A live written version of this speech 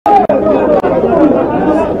Keep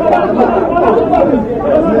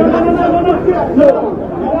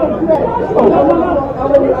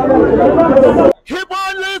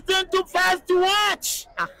on listening to Fast to Watch.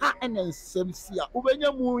 Aha, and then Semsia.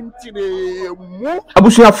 Ubenya Muntire.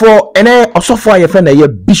 Abusia for ene osofo ayefe na ye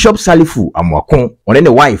Bishop Salifu Amoako on any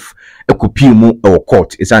wife ekopi mu e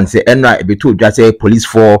court isan say enra ebeto odwa say police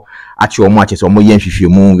for achi omo achi so omo yen hwehwe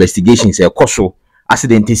mu investigations e koso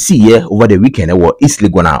accident see here over the weekend e East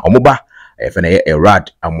Legon na omoba ayefe na ye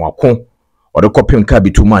Erad Amoako o de kopim ka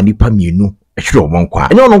bitu ma nipa mienu ehwere omo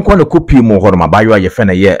nkwa enye ono nkwa na kopi mu ho ma bayo ayefe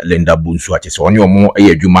na ye Linda Bunsu achi so onye omo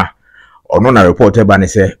e adwuma ono na reporter ba ne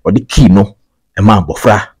say o de key no e ma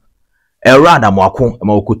bofra Erad Amoako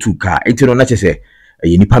Amoako tuka etino na chese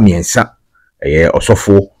ye nipa miensa ye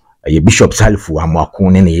osofo ye Bishop Salifu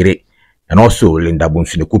Amoako ne yire and also Linda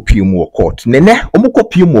Bunsu ne kopi mu court nene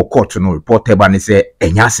omukopi mu court no reporter ba ne say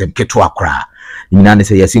enya asem keto akra nyina ne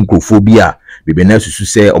say yasinkrofobia bebe na susu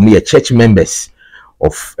say omo ye church members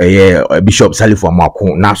of Bishop Salifu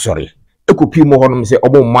Amoako na sorry ekopi mu honom say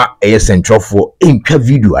omo ma central for entwa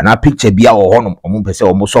video ana picture bia wo honom omo pese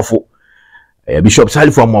omo sofo Bishop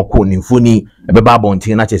Salifu Amoako ni mfoni ebeba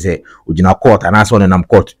bontin na chese ogina court and aso nam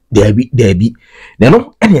court debi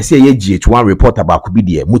no ene se ye GH1 reporter ba ko bi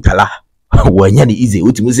de mutala wanya ni easy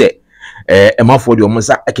otimu se emafo de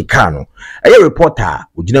omonsa ekeka no reporter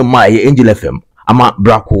ogina ma Angel FM ama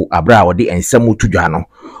brako abra wo de ensem tudwa no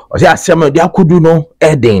o se asem de akodu no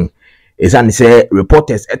eden ezan se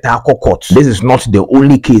reporters eta court. This is not the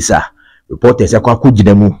only case reporters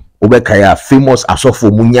akogina mu obekaya famous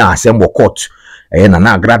asofo munya asem court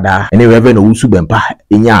na agrada ene reverend Owusu Bempa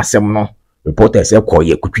enya asem no reporters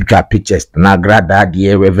ekoye kutwitwa pictures na agrada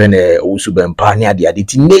de reverend Owusu Bempa ne ade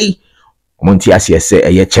ti nei omonti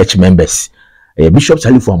asese church members Bishop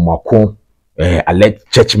Salifu Amoako ALLEG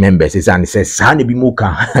church members is and says sane bi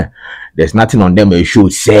muka there's nothing on them show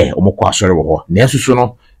say omoko asore wo na susu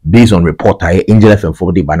no based on reporter Angel FM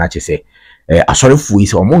for the banache say asore fu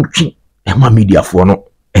is omontwi ema media fo no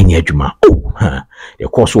enya adwuma the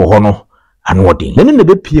course wo ho no anodin nene ne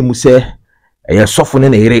be pie mu se sofo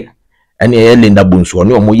ne yire ene Linda Bunsu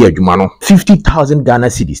ne omo ye adwuma no 50,000 Ghana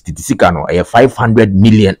cedis titisika no 500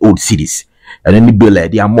 million old cedis ene ni bill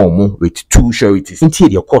de amom with two charities ntie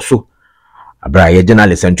de course abra ye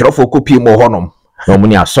journalist entro for copy mo honom no mo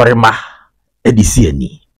ni asore ma edisi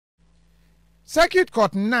ani. Circuit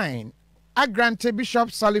Court 9 a grante Bishop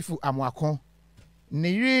Salifu Amoako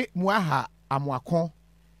Niri Muaha Amoako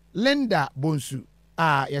Linda Bunsu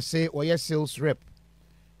yese oye sales rep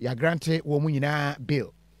ya grante wo mu nyina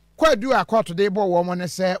bill kwadu a today bo wo mo ne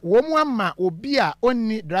se wo mu ama obi a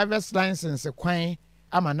onni driver's license kwan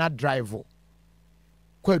ama na drive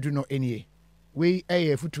kwadu no enie we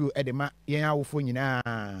futu edema yen awofo nyina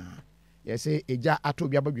yese eja ato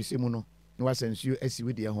bia badwese mu no no wasansuo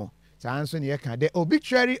asiwe de ho sanso ne yeka the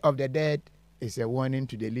obituary of the dead is a warning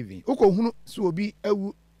to the living ukohunu so obi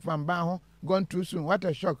awu famba ho gone too soon what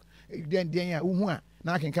a shock den ya uhu a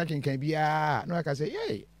na kenkan bia no aka say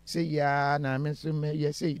ya na me so me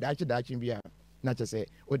ye say dachi bia na che say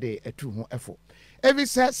o de etu ho efo evi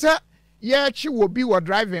se ye chi wo bi wo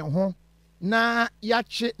driving ho na ya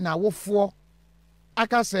chi na wofo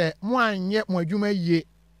aka say mo anye mo adwuma yie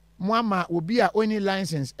mo ama obi a oni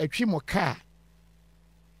license atwi mo car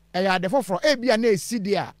ya de foforo e bia na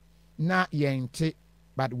esidi a na yente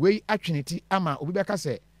but we atwinity ama obi beka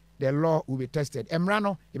say the law will be tested.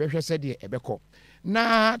 Emrano, Ebesha said ye ebeko.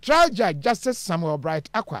 Na trial judge Justice Samuel Bright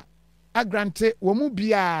Aqua a grante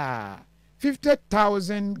womubia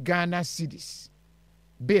 50,000 Ghana cedis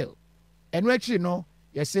bill. And actually no,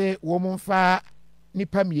 you say woman fa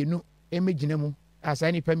nipa mienu emejinemu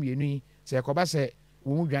asa nipa mienu se yakoba se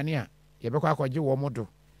womu dwane a yebeko akwaje womodo.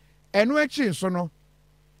 And actually so no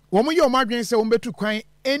womu ye omadwen se wombetu kwan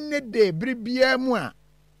ene de bribia mu a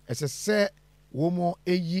ese se womo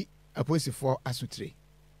eyi aposifo asutre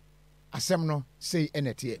asem no say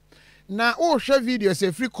enetie na o hwe video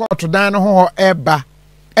say free court dan no ho eba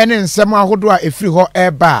ene nsem ahodo a efri ho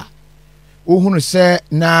eba ohunu se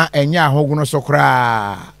na enya ahogo no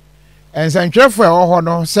sokra ensantwefo e ho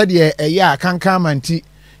no se de eya kankan manti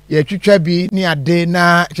ye twitwa bi ni ade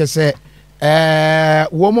na kyese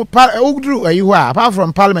womo udru ayi ho apart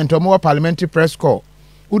from parliament or more parliamentary press corps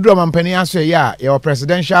udru mampani aso ya your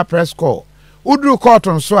presidential press corps udru court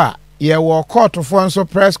nso a ye wo court fo nso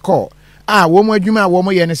press call wo mu adwuma wo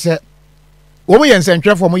mu ye ne se wo mu ye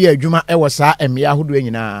nsentwefo mu ye adwuma e wo saa emia hodo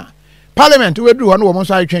nyina parliament we dru ho no wo mu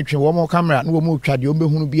nso atwetwe wo mu camera no wo mu twade wo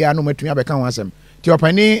behunu bia no matumi abeka ho asem ti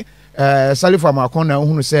opani Salifu Amoako na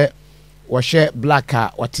ohunu se wo hye black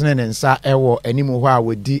a wotene ne nsa e wo animu ho a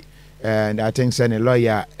wodi and I think send a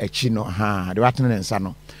lawyer a chino ha the watin and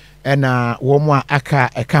sano and woman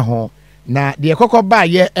aka ho na de ekoko ba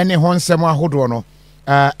ye ene ho nsem ahodo no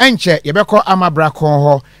enche yebeko amabra kon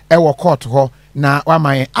ho e wo court ho na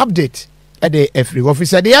waman update e de every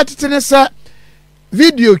officer de atitene sa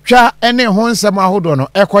video twa ene ho nsem ahodo no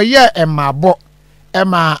ekoye emabo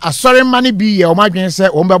ema asori mane bi ye o madwen se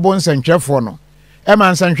o mbebo nsantwefo no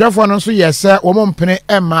ema nsantwefo no so ye se o mompene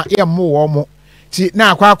ema ye mo wo mo ti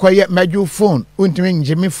na akwaye maju phone untimi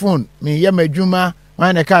njimi phone mi ye majuma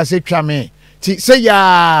wan na ka se twa me ti say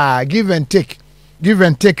ya give and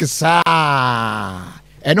take sa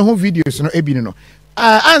eno ho videos no ebi no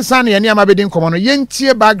ansa na ye ne amabedin komo no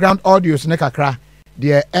yentie background audios ne kakra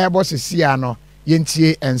de airboss sia no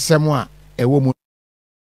yentie ensem a ewo mu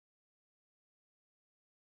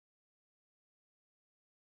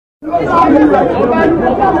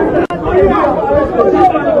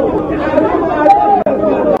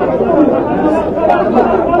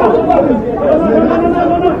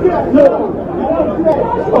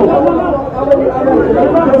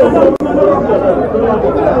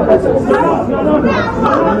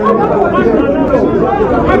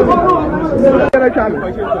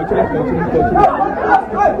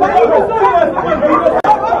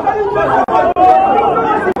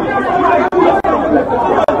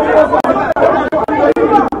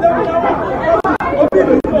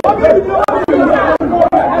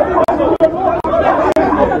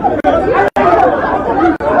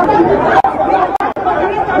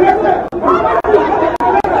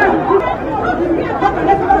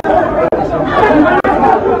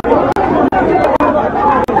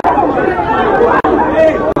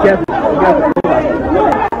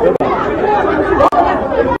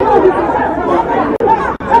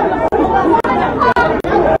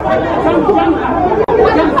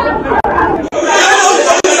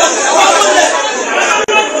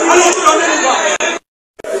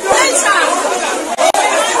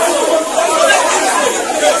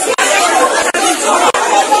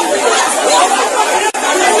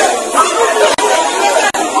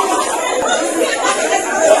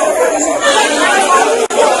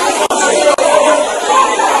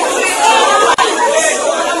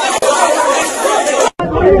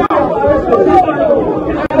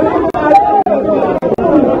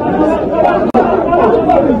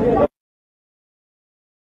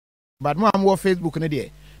but mo am wo Facebook ne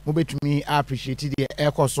de mo betumi appreciate de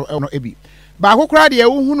ekoso no ebi ba akokra de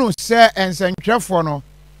wo hunu se ensentwefo no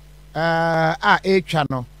etwa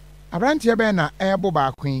no abrantie be na ebo ba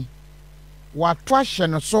akwen wato ahye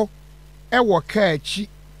no so wo ka achi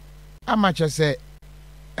amache se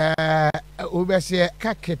obese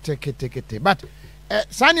ka kete but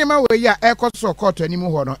sanema we ya ekoso court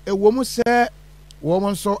animu ho no ewo mu se wo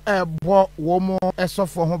mo nso ebo wo mo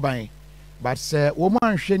esofo ho ban but say woman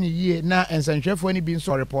anhwe ni yie na ensantwefo ni bi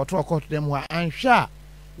nso report o court dem wa anhwa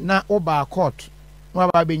na oba court no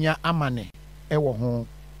ba benya amane e wo ho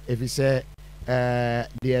efise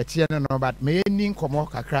de etie no but me ni nkomo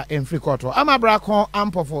kakra enfree court amabra kon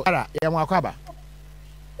ampofo ara ye mo akwaba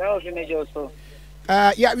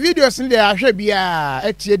ya videos ni de ahwe bia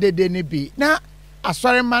etie dede ni bi na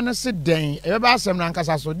asore man se den e ba asem na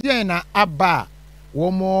nkasa so den na aba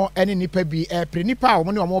womo eni nipa bi pre nipa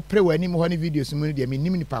womo ne womo pre wani mo ni videos mu de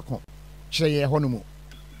nim nipa ko kire ye hono mu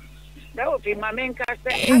that would be my main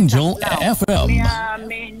Angel FM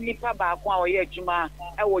me nipa ba ko a oye adwuma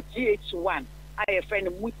e wo GH1 I friend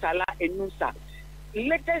Mutala Enusa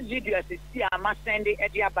latest videos see am send e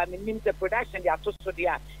dia ba me nim the production dia to so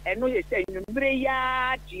dia e no ye say numre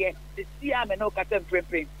ya die the see am no ka tem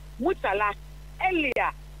pre Mutala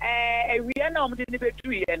earlier we na om de ne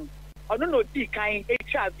bedu ye no ono no di kan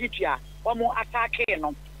etwa video omo attack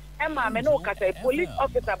no ema me no ka say police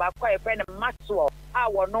officer ba kwa e friend Maxwell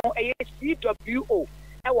awo no e CWO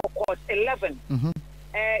e wo court 11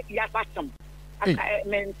 ya batam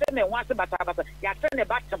men say me wan say bata ya say ne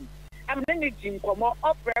batam am ne ni jin komo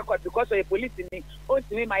off record because of the police ni o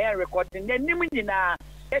ti me my recording na nim nyina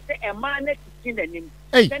say e man na tin anim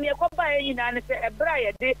then ye ko ba yin na say e bra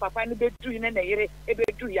ye de papa ni bedu na yere e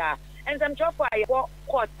bedu ya and some job for your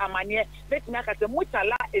court amanye let me aka say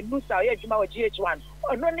Mutala Enusa ye juma wa GH1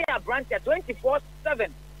 no ne a branch 24/7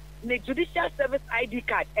 ne judicial service ID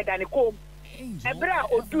card edaniko ebra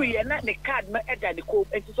odu ye na ne card ma edaniko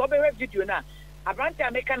enti so be video na a branch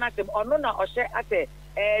American atem ono na ohye ate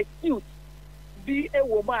suit bi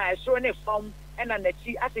ewo ma so ne form ena na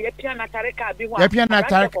chi ate ye pia na tare card bi ho ye pia na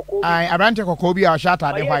tare ai abrante kokko bi a ohye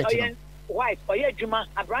atade white no white oye juma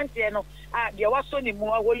a branch no de waso ni mu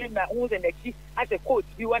aholi na hu de nachi ate coat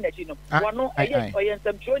bi wa nachi no wono oye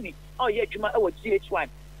nsam troni oye juma e wo GH1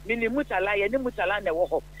 mini mutala ye ni mutala na wo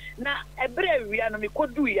ho na ebre wi no me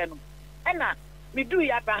kodu ye no na me du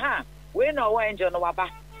ya ba ha we na wo angel no waba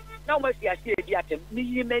na o ma fi ase edi atem ni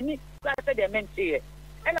yimani kwa se de mente ye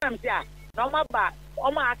na am sia na o ma ba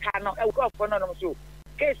o ma aka no e go for no no so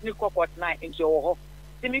case ni court 9 nje wo ho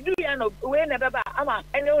ti me du ya no we na baba ama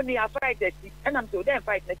ene oni a fight esi na am so den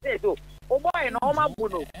fight na say so o boy no o ma bu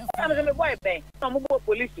no am say me boy ben no mo bo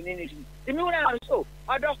police ni ni ti me una so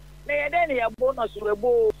odo na ye den ya bo no so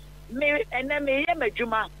ebo me ene me ye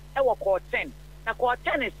madwuma e wo court 10 na court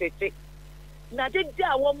 10 is fete na dede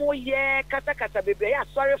a wo mo ye kata bebe ya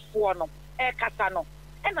sorry for no e kata no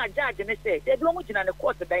e na judge ne say de do mo gina ne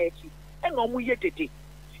court da yachi e no mo ye dede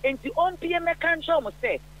enti on pie me kan show mo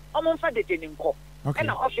say o mo mfa dede ni nko e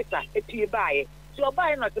na officer e pie baaye so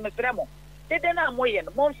baaye no se me frɛ mo dede na mo ye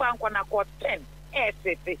no mo mfa nko na court 10 e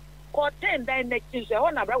fete court 10 da na chi so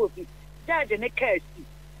e na bra wo bi judge ne kasi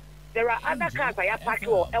there are other cars I have parked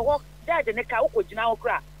or a walk judge ne ka wo ko gina wo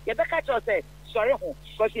kra ye be ka cho say sorry ho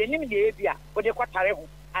because enim de ebia wo de kwatare ho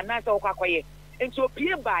anasa wo kwakoye enti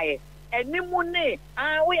opie baaye enimu ne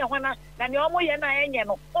wo ye hwana na ne omo ye na enye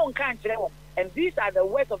no on kan kire wo and these are the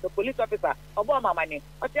words of the police officer obo mama ni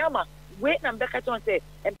o ti ama we na be ka cho say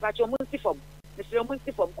empacho munti form Mr.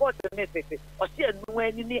 Munti from court ne sese o ti enu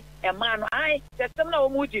ani ni e ma no ai tesem na wo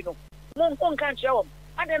muji no mon kon kan kire wo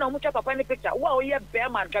ade na omucha papa ni picture wo ye be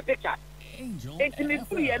man ka picture enti mi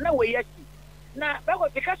fu ye na we ye na bako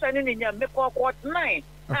tikasa ni nya me ko court 9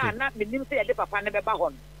 na me nim se ye de papa ne be ba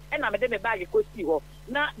hon e na me de me bag ko si ho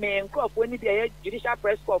na me nkrofo ni de judicial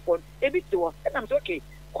press conference e bi ti ho e na me say okay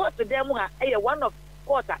court dem ha e one of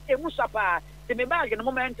court e mu sapa te me bag no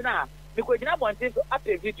moment na me ko gina bonte so up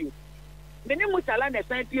video me ni mutala na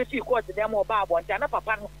san PFC court dem o ba bonte na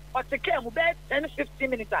papa no o te ke mu be 10-15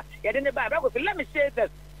 minutes ye de ne ba bako let me say this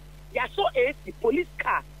ya so AC police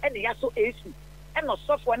car and ya so AC and no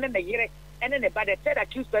software na yire and then by the third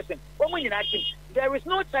accused person there is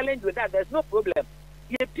no challenge with that, there's no problem.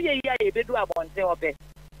 You pay a bedu abonte ope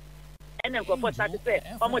and then go for that say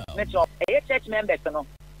almost metro a church members no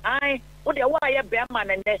I wo de why ye bear man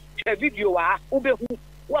and the video wa ubehu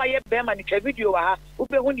why ye bear man the video wa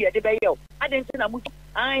ubehu de de be ye I didn't say na mu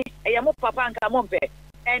I am papa and come on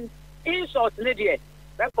and insult ne de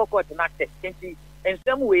that court na test in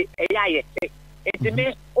some way a yaye it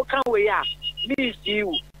me o kan we ya me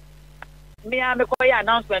you me am call your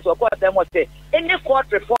announcement or court them was say any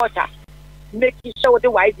court reporter making sure the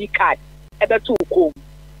YD card ever to come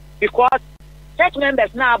because church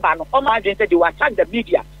members now ban said they will attack the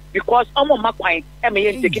media because makwan e me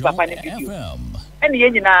yen take papa ne video and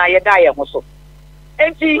yen na ye die ho so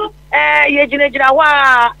enti ye gina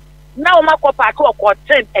wa na o makọ park o court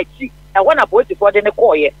 10 echi e wona both for the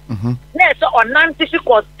call ye na so on nanti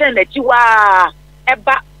court 10 echi wa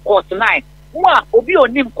eba court 9 wa obi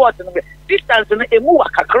onim court no distance no emu wa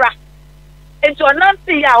kakra enti on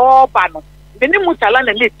nanti ya o ba no beni mutala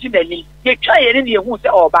na leti nani ye twa ye ne hu se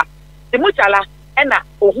oba the mutala e na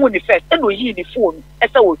ohu ni first e no yi ni phone e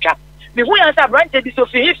se wo twa me hu ya sa branch bi so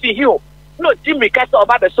fi o no timri ka se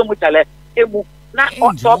oba be so mutala emu na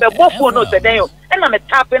so be bo phone no se den yo e na me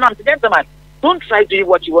tap and I'm the gentleman don't try doing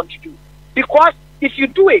what you want to do because if you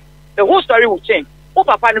do it the whole story will change o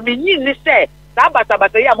papa no me yin ni say da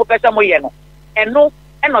bata ya mo pesa mo ye no eno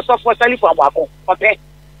so for Salifu Amoako okay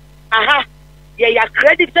aha ye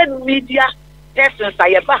accredited media persons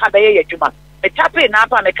I ever have a juma. A tapping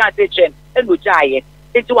up on a can't chen and no giant.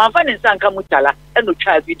 It's one fun in Sanka Mutala and no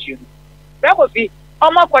child video. That would be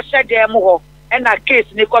almost what said the more and that case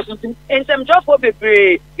Nicholas in some job will be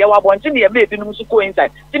brave. You are wanting me a baby no to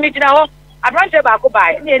coincide. Timmy now, I ran to back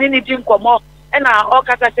by anything come more and now all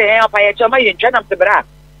cats say, I a chama in Chanam Sebra.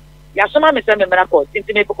 Yasoma Miss Miracles,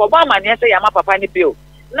 intimate Obama, and yes, I am a papa ni bill.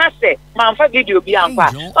 Nase, Manfa video be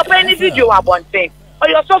unfair. Or any video I want thing. Or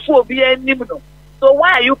your software will be a nimno. So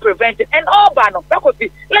why are you preventing? And all bano,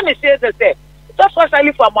 let me say this there. So for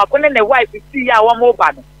Salifu Amoako and the wife is 3 years one more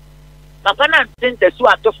bano. Papa na think the so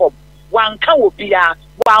at form. One can will be a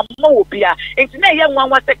one more will be a internet young one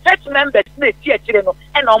was a church member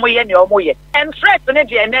and almost and friends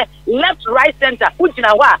and left, right, center,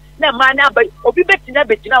 Ujina wa, na mana, but Obi Bettina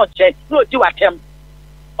Bettina, no do at him.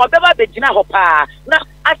 Or Baba Bettina Hopa, na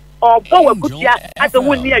as or Boa Gutia as a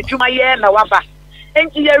wound near Jumaya na Waba. And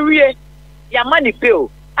your money bill,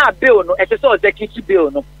 bill no, as a sort of the kitchen bill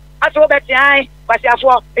no. As for Betty, I, but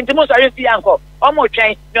therefore, in the most I see uncle, almost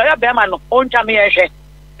chain, no, your bearman, own champion,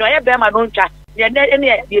 no, your bearman, own chat, near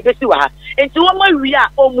any Besua. And to one we are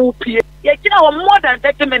almost here, yet you know more than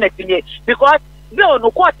 30 minutes in here because bill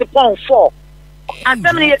no quarter pound 4. And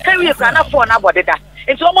then you carry a can afford nobody that.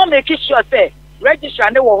 And so, I'm making sure, say, register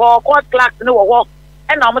no war, court clerks no war.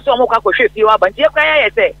 and almost almost a ship you up and dear cry, I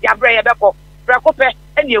say, Yabra Yabako, Bracope,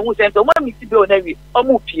 and you who sent the 1 minute bill navy or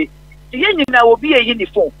movie. The union will be a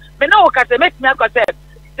uniform. But no, make me concept.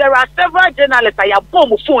 There are several journalists I have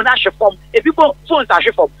bomb phone as form, if you go phones as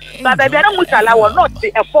form. But I don't allow not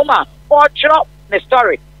be a former or drop the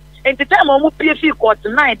story. And the time on PFC court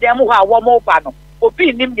 9, them who are one more panel, or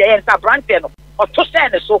being named the answer Brantano, or to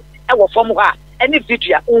send so, I will form her any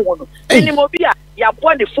video. Any mobile, you have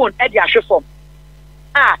won the phone at the form.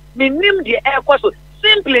 Me name the air course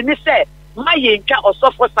simply say. My yanka or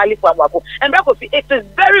suffer Salifu Amoako. And it is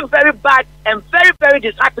very, very bad and very, very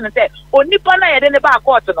disheartening. Only Pana had any bar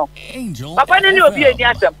court no. Papa didn't be any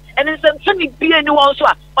atom. And in some sunny be anyone so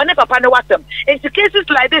on never Pana watem. In cases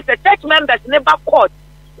like this, the church members never court.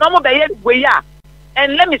 No more by way.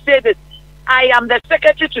 And let me say this. I am the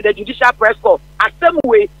secretary to the Judicial Press Corps. At some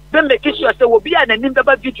way, then make sure there will be an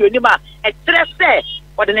number video anymore. A stress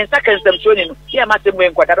or the second them here must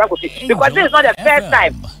because this is not the first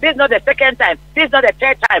time, this is not the second time, this is not the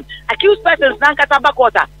third time. Accused persons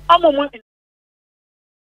Nankata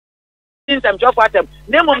in some job for them.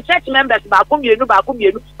 Name of church members Bakum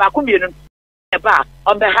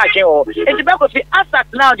on the hacking or it's about the asset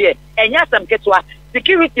now there and yes some ketwa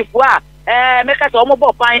security for make us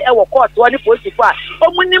almost fine our court 24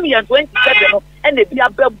 and 27 and they be a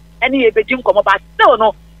any Beijing come about still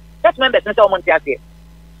no church members in someone here.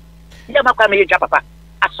 Papa.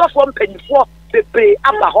 I saw from penny for the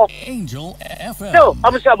upper Angel FM. So,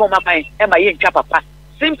 I'm sure about my mind and my young papa.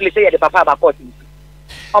 Simply say the papa about it.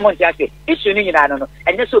 Almost just say, it's unique, I don't know.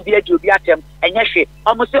 And this will be a Jubilee attempt, and yes, she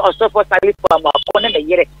almost also for Salifu Amoako and a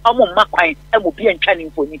year, almost my mind, and will be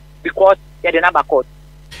enchanting for me because they're the number code.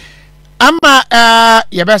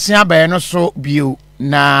 Yabasia by no so view.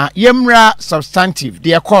 Na yemra substantive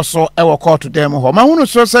the akoso e wo court to them ho ma hunu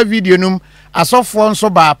so sa video num asofo nso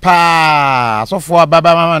ba pa asofo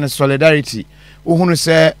baba mama ne solidarity uhunu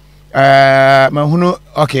se ma hunu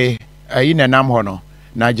okay yi na nam ho no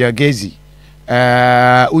na jagezi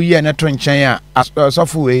uye na to nchen a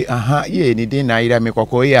asofo we aha ye ni din na ira me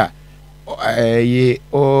kokko ye ye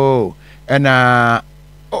o na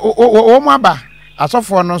o mo aba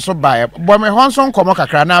asofo no so ba bo me ho nso nkomo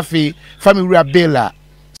kakra na afi family bela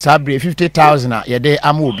sabre 50,000 ye de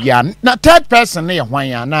amobia na third person na ye hwan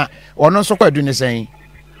ya na ono nso kwadu ne sen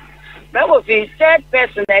that was the third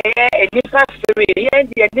person e nipa 3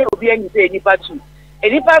 ye de obi anyi say nipa 2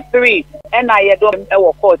 nipa 3 and I do e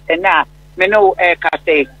wo court na me no ka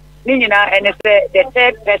say ni nyina ene say the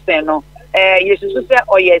third person no yesu say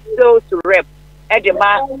oye still to rep e de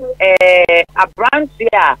ma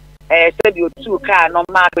abrantia said you 2 car no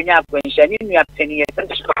ma donya kwenhia ni nua penny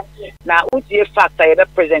na utie fact I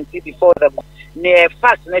represent before the ne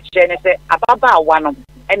fact na che say ababa awano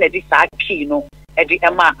ene di sa key no e di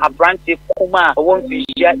ema abrantie kuma won fi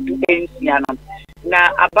ya du ensia no na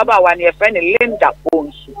ababa awano e friend Linda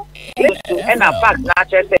Bonsu and a fact na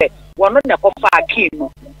che say wono ne ko fa key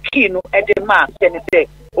no e di ma say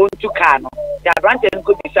on to Kano. The Branton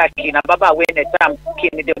could be saki na Baba when a time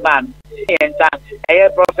king the man. And a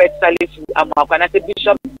prophet Salifu Amoako and a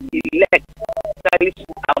bishop elect Salifu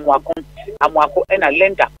Amoako and a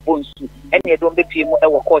lender Bonsu. And you don't be people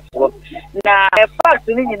ever court. Now, a fact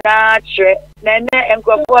in the Nene and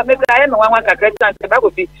go for me. I know one can get a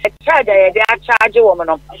charge. They are charge a woman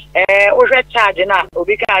of over charge enough.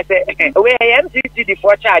 Because we MCT the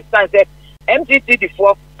 4 charge. Sunset MCT the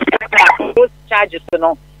 4 those charges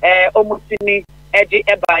no omutini edi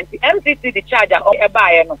eba nti MCT the charger o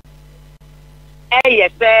eba ye no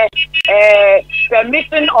yes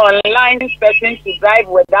permission online person to drive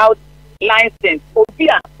without license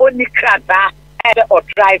obia oni krata or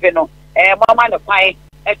driving no mama no fine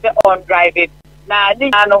on driving na ni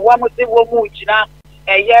no wa mo se wo mu gina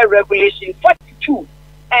regulation 42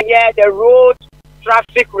 the road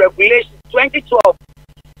traffic regulation 2012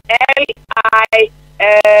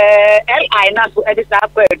 LI na so edit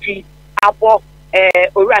akwadri abo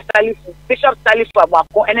ora Salifu Bishop Salifu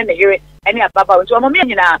Amoako ene ne here ene ababa nti omo me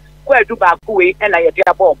nyina kwadu ba ko we ena ye de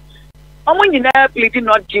abom omo nyina pleading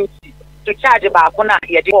not guilty to charge ba ko na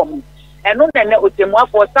ye de bom eno ne otemu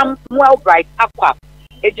for Samuel Bright akwa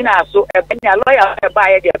ejina so enya lawyer ba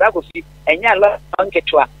ye de ba ko fi enya lawyer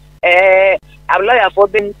nketwa a lawyer for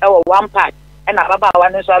being one part ena baba wa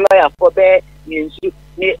no so lawyer for be ninsu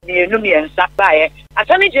ni ensa bae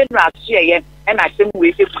attorney general here and I same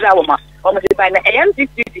way fi kura wo ma o mo dey by na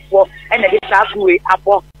AMCT4 and the staff way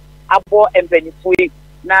abo embenifui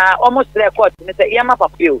na almost record me say yama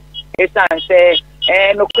papio esan say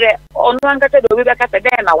no kure onu angata do bi be kata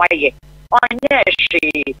den na waye onye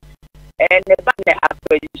hwe ne ba ne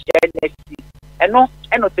akwadisha nesi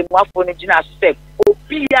eno temu afo ne gina step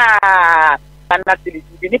bia anasili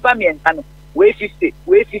di nipa miensa no we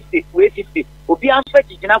 50 obi anfa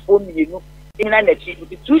gina for mienu ina na chi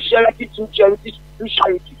two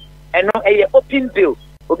charity eno eye open bill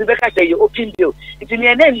obi beka say open bill it ni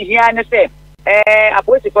ena ni hia ne say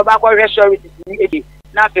apolice for ba kwa resurrect ni edi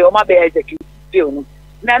na fe o ma be execute bill no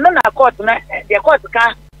na no na court na the court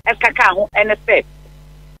ka eskaka ho ene say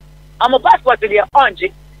am passport dey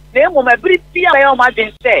onje na emu ma bri bia ya o ma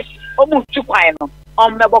den say o mu tu kwan no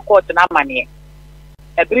on mebo court na mane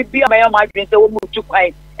every bia ma ya o ma den say o mu tu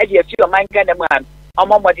kwan e dey fi o man ga na man o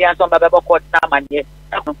mo modi an so ma bebo court na mane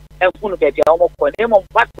enfunu be bia o mo ko na emu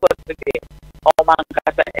passport dey o man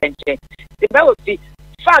ka sa enje the be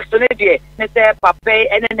facts on it, Mr. Pape,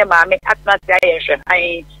 and then the mammy at not diation,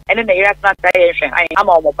 and then the year not diation, I am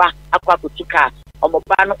on Moba, Aquacutuka, on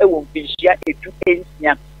Mobano, a won't be share a 2 days,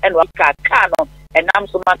 and what cano, and I'm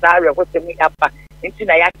so much area with me up into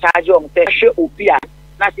the charge of the show Opia,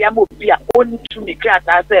 Nasiamo Pia, only to me class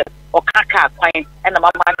as or Kaka, and a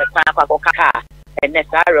mamma or Kaka, and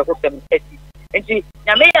Nessaria with them. And see,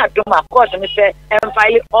 Namea do my course, and say, and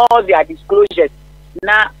file all their disclosures.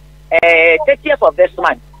 Now, 30th of this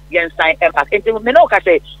month, you sign AMOAK. And me no ka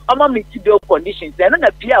say, I'm meeting conditions. And na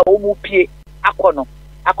pia o mu pie akono.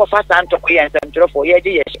 Akofa santo kuya nsantro for ye de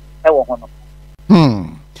ye ewo ho no.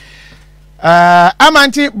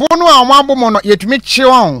 Amanti bonu a omabo mo no yetumi chi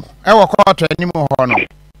won ewo court anim ho no.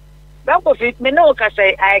 Because me no ka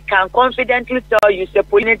say I can confidently tell you say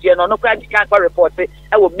police no no kwa can report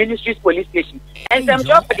ewo ministry's police station. And some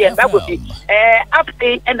job for the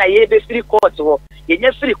after na ye be free court ho.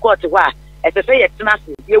 Ye free court wa as I say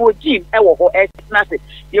etnase ye wo gym e wo ho etnase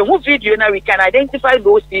ye hu video na we can identify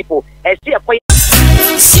those people and see a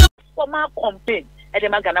formal complaint at the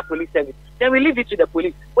Ghana police service. Then we leave it to the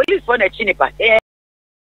police for the chinipa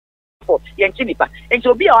for yen chinipa and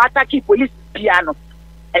so be our attacking police piano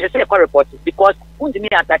as I say a report because who's me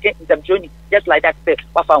attacking in some journey just like that say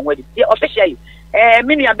wafa wedding they officially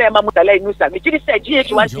many of them Mamutala Nusa. Which is said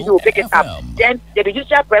GH1 will pick it up. Then the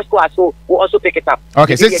judicial press corps will also pick it up.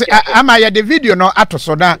 Okay, so Amaya the video no ato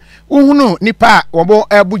soda. Uhunu nipa wabo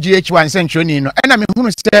ebu GH1 century no. Ena me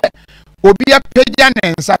hunu se obi apeja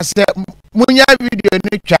nensa se munya video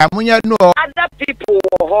ni twa munya no. Other people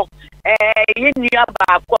ho ye nia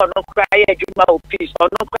ba ko no cry adwuma o peace no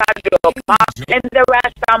cry and there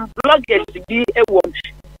were some bloggers be ewom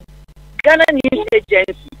Ghana News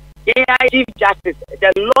Agency. Chief Justice,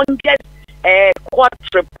 the longest court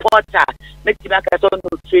reporter,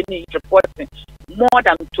 training reporting more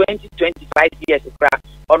than 20-25 years.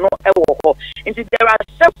 Or no, and there are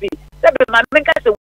several